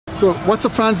So what's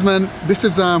up, fans, man? This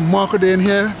is Marco Dane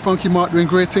here, Funky Mark, doing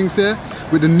great things here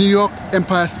with the New York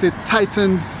Empire State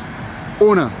Titans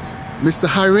owner, Mr.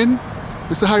 Hiren.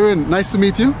 Mr. Hiren, nice to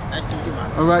meet you. Nice to meet you,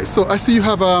 Mark. All right, so I see you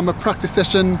have a practice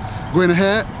session going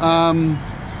here.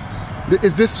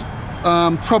 Is this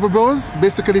probables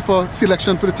basically for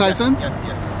selection for the Titans? Yes,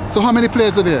 yes. So how many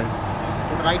players are there?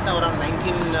 So right now around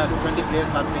 19 to 20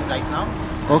 players are playing right now.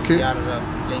 Okay. They are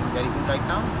playing very good right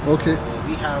now. Okay. So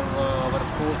we have our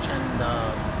coach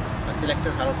and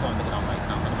selectors are also on the ground right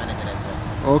now, and manager as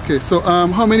well. Okay, so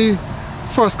how many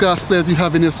first-class players you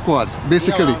have in your squad,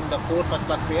 basically? We have around 4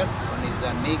 first-class players. One is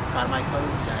Nick Carmichael,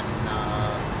 and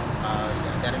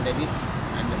Darren Davis,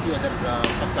 and a few other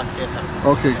first-class players.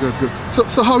 Okay, good, good.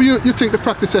 So how you think the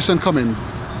practice session coming?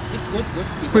 It's good,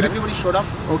 good. Everybody showed up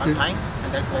on time,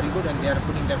 and that's very good, and they are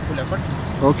putting their full efforts.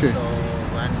 Okay. So,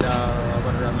 and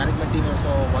our management team also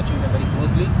watching them very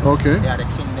closely. Okay. They are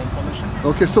exchanging the information.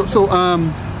 Okay, so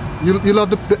you love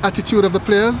the attitude of the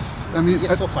players? I mean,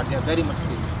 yes, so far they are very much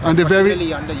serious. And they're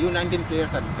very under U19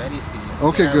 players are very serious.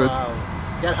 Okay, good.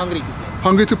 They are hungry to play.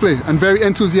 Hungry to play and very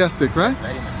enthusiastic, right? Yes,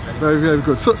 very much. Very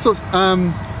good. So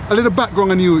a little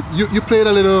background on you. You played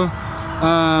a little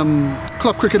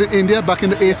club cricket in India back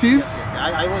in the 80s. Yes.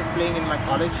 I was playing in my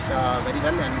college very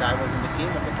well, and I was in the team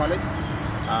of the college,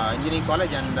 engineering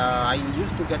college, and I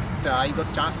used to I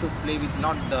got chance to play with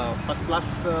not the first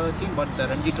class team, but the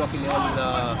Ranji Trophy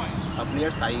level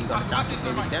players. I got a chance to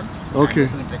play with them. Okay.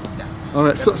 And to interact with them. All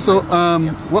right. So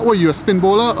what were you, a spin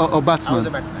bowler or batsman? I was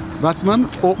a batsman. Batsman,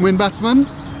 yes. Opening batsman,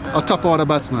 or top order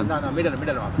batsman? No, middle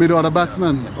order. Middle order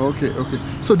batsman. Yes. Okay.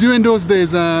 So during those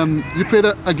days, you played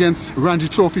against Ranji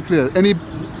Trophy players. Any?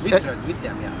 With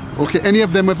them, yeah. Okay. Any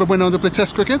of them ever went on to play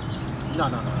Test cricket? No.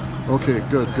 Okay,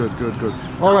 good.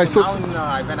 All right. So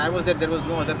when I was there was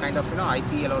no other kind of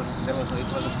IPL or there was no. It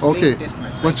was a plain test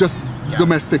match. It was just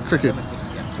domestic cricket. Domestic,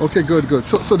 yeah. Okay, good.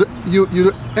 So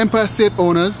you Empire State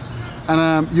owners,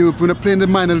 and you're going to play in the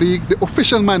minor league, the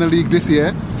official minor league this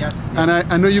year. Yes. And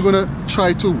I know you're going to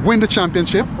try to win the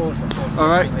championship. Of course. All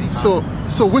right. So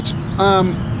which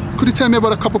could you tell me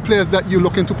about a couple players that you're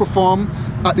looking to perform,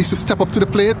 at least to step up to the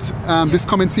plate this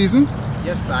coming season?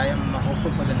 Yes, I am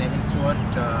hopeful for the Nevin Stewart,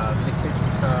 Griffith,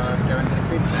 Trevor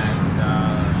Griffith,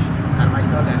 and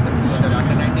Carmichael, and a few other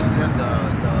under 19 players.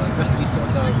 Just we saw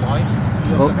the boy;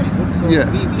 he was also very good. So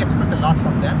we expect a lot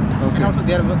from them, and also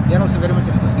they are also very much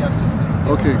enthusiastic.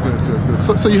 Okay, good.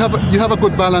 So you have a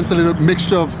good balance, a little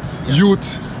mixture of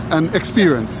youth and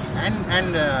experience,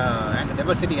 and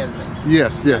diversity as well.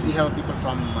 Yes. We have people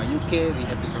from UK, we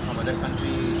have people from other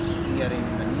countries. Here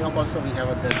in New York also we have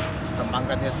others from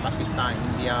Bangladesh, Pakistan,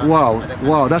 India.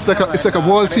 Wow! That's like it's like a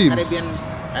world team. Caribbean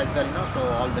as well, so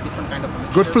all the different kind of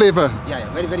mixture. Good flavor.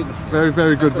 Yeah, very good. Flavor.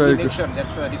 Very good. Make sure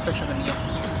that's a reflection of New York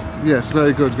City. Yes,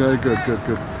 very good.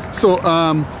 So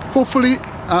hopefully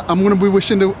I'm going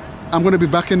to be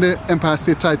back in the Empire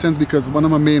State Titans because one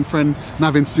of my main friend,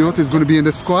 Navin Stewart, is going to be in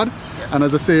the squad. Yes. And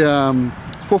as I say,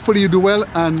 hopefully you do well,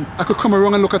 and I could come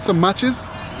around and look at some matches.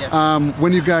 Yes.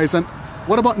 When you guys, and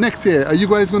what about next year? Are you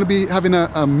guys going to be having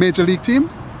a major league team?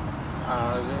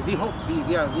 We hope we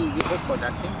hope for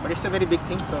that thing, but it's a very big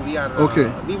thing, so we are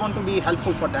we want to be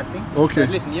helpful for that thing. Okay. So at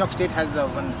least New York State has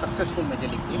one successful major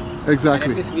league team. Exactly.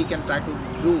 And at least we can try to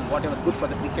do whatever good for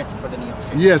the cricket for the New York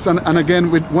State. Yes, and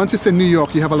again, once it's in New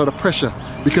York, you have a lot of pressure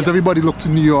because everybody looks to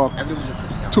New York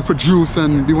to produce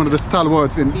and be one of the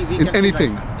stalwarts in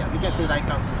anything. We can feel right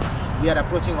now. We are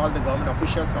approaching all the government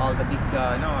officials, all the big,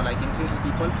 like influential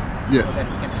people, yes, so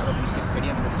that we can have a cricket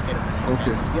stadium in the state of the New York.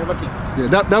 Okay. We are working on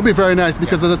it. Yeah, that'll be very nice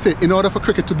because, as I say, in order for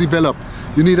cricket to develop,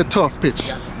 you need a tough pitch.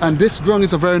 Yes. And this ground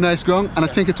is a very nice ground, and I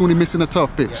think it's only missing a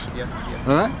tough pitch. Yes.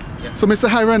 All right? Yes. So, Mr.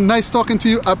 Hiren, nice talking to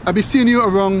you. I'll be seeing you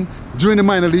around during the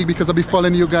minor league because I'll be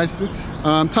following you guys.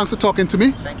 Thanks for talking to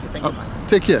me. Thank you, Mike.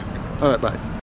 Take care. All right, bye.